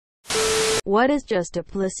What is just a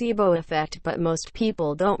placebo effect but most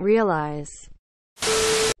people don't realize?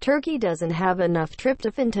 Turkey doesn't have enough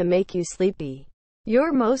tryptophan to make you sleepy.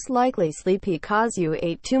 You're most likely sleepy cause you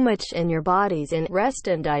ate too much and your body's in rest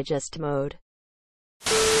and digest mode.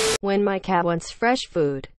 When my cat wants fresh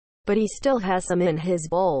food, but he still has some in his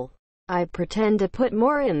bowl, I pretend to put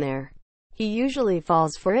more in there. He usually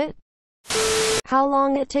falls for it. How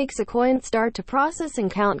long it takes a Coinstar to process and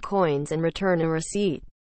count coins and return a receipt.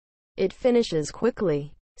 It finishes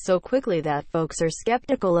quickly, so quickly that folks are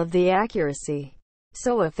skeptical of the accuracy.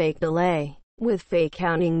 So a fake delay, with fake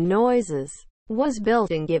counting noises, was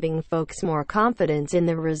built in giving folks more confidence in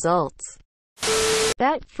the results.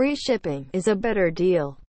 That free shipping is a better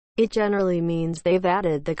deal. It generally means they've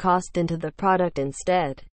added the cost into the product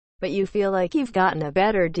instead, but you feel like you've gotten a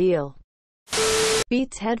better deal.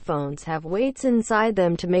 Beats headphones have weights inside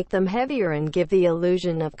them to make them heavier and give the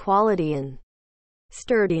illusion of quality and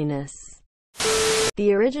sturdiness.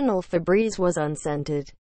 The original Febreze was unscented,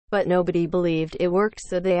 but nobody believed it worked,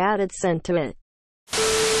 so they added scent to it.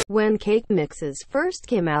 When cake mixes first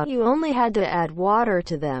came out, you only had to add water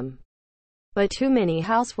to them. But too many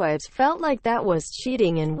housewives felt like that was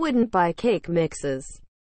cheating and wouldn't buy cake mixes.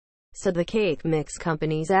 So the cake mix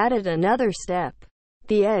companies added another step: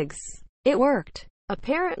 the eggs. It worked.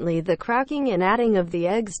 Apparently the cracking and adding of the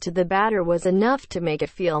eggs to the batter was enough to make it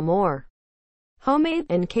feel more homemade,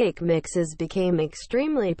 and cake mixes became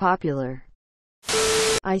extremely popular.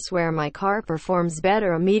 I swear my car performs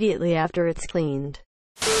better immediately after it's cleaned.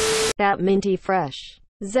 That minty fresh,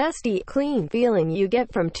 zesty, clean feeling you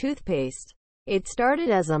get from toothpaste. It started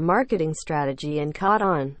as a marketing strategy and caught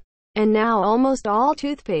on. And now almost all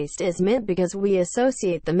toothpaste is mint because we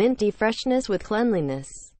associate the minty freshness with cleanliness.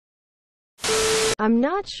 I'm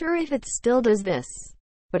not sure if it still does this,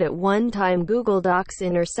 but at one time Google Docs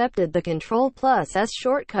intercepted the Ctrl+S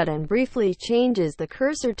shortcut and briefly changes the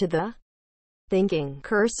cursor to the thinking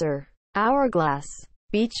cursor, hourglass,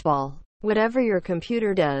 beach ball, whatever your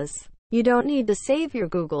computer does. You don't need to save your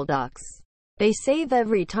Google Docs. They save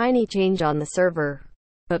every tiny change on the server.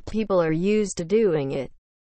 But people are used to doing it.